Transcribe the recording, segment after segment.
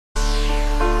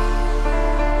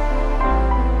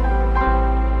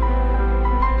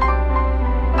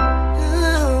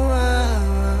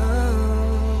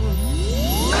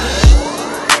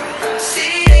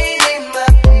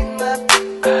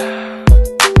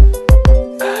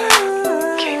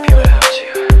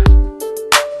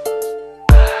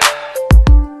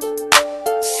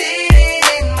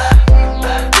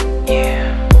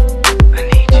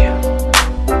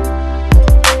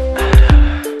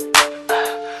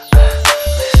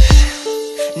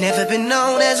Never been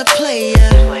known as a player,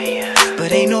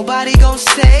 but ain't nobody gon'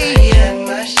 say it.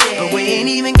 But we ain't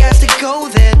even got to go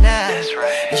there now.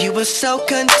 You were so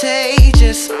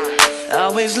contagious,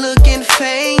 always looking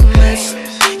famous.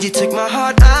 You took my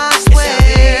heart